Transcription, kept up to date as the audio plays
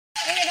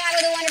We're back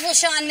with the wonderful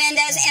Shawn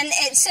Mendes,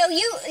 and so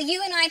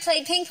you and I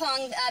played ping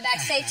pong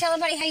backstage. Tell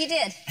everybody how you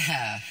did.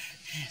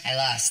 I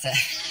lost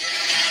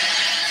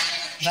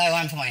by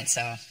 1 point,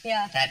 so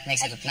yeah, that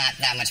makes it not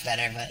that much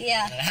better. But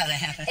yeah, how that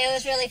happened. It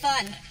was really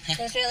fun. It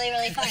was really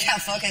fun. Look how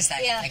focused I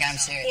am. Yeah. Like I'm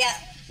serious. Yeah,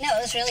 no,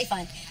 it was really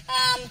fun.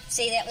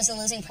 See, that was a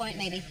losing point,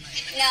 maybe.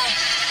 No.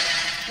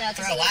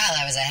 For a while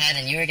I was ahead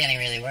and you were getting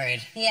really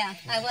worried. Yeah,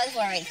 I was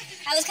worried.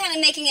 I was kind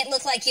of making it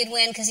look like you'd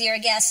win because you're a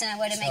guest and I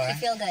wanted to make you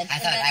feel good. I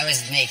thought I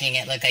was making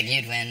it look like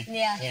you'd win.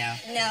 Yeah. You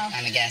know, no.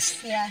 I'm a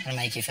guest. Yeah. It'll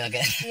make you feel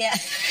good. Yeah.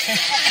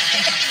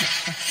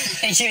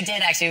 You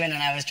did actually win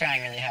and I was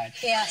trying really hard.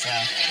 Yeah. So.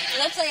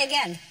 We'll play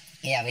again.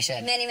 Yeah, we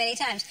should. Many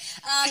times.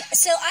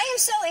 So I am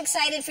so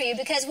excited for you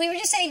because we were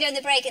just saying during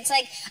the break, it's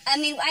like, I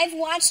mean, I've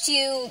watched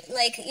you,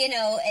 like, you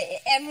know,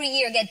 every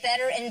year get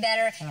better and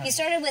better. Oh. You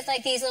started with,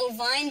 like, these little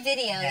Vine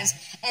videos,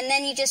 and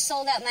then you just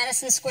sold out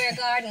Madison Square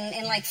Garden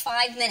in, like,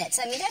 5 minutes.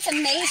 I mean, that's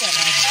amazing,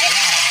 right?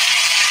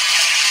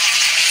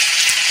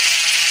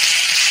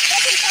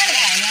 That's incredible.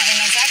 Yeah,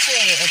 and it's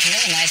actually, it's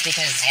really nice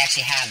because I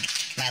actually have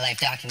my life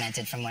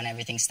documented from when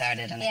everything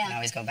started, and I can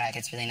always go back.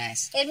 It's really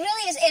nice. It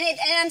really is, and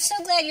I'm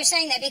so glad you're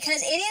saying that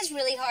because it is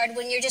really hard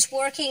when you're just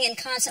working and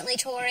constantly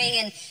touring,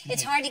 and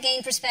it's hard to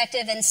gain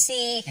perspective and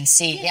see.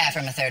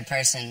 From a third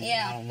person, you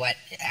know, what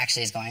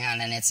actually is going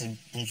on, and it's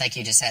like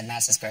you just said,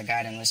 Madison Square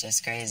Garden was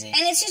just crazy.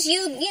 And it's just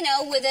you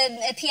know, with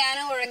a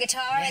piano or a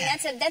guitar,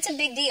 and that's a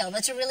big deal.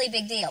 That's a really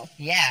big deal.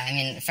 Yeah, I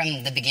mean,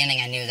 from the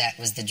beginning, I knew that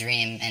was the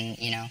dream, and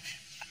you know,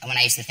 when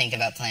I used to think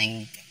about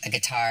playing a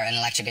guitar, an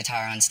electric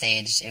guitar on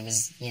stage, it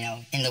was, you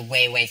know, in the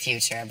way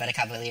future, but a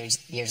couple of years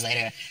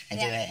later, I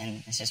do it,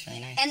 and it's just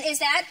really nice. And is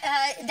that,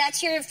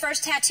 that's your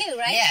first tattoo,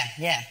 right?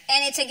 Yeah.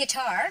 And it's a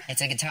guitar.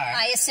 It's a guitar.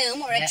 I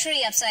assume, or a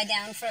tree upside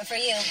down for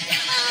you.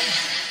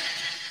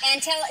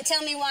 And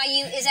tell me why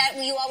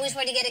you always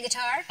wanted to get a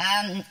guitar?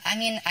 I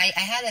mean, I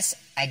had this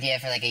idea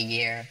for like a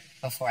year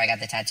before I got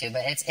the tattoo,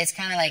 but it's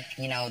kind of like,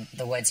 you know,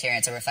 the woods here,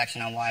 it's a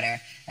reflection on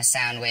water, a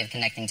sound wave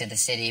connecting to the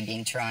city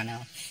being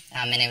Toronto,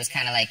 and it was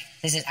kind of like,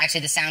 this is actually,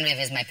 the sound wave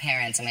is my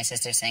parents and my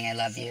sister saying I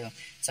love you,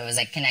 so it was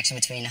like connection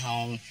between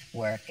home,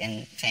 work,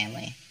 and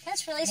family.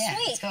 That's really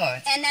sweet. It's cool.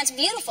 And that's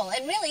beautiful.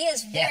 It really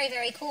is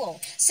very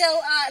cool. So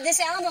this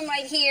album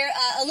right here,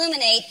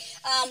 Illuminate,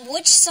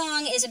 which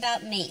song is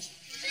about me?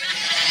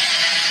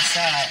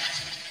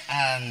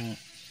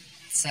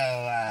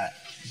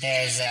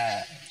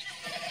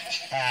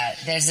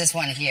 There's this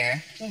one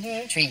here,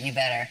 Treat You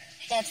Better.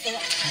 That's the one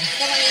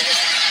you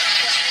just...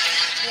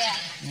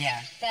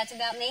 Yeah. That's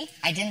about me?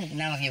 I didn't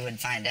know if you would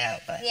find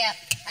out, but... Yeah,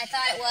 I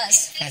thought it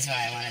was. That's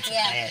why I wanted to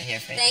play it here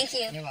for you. Thank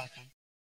you. You're welcome.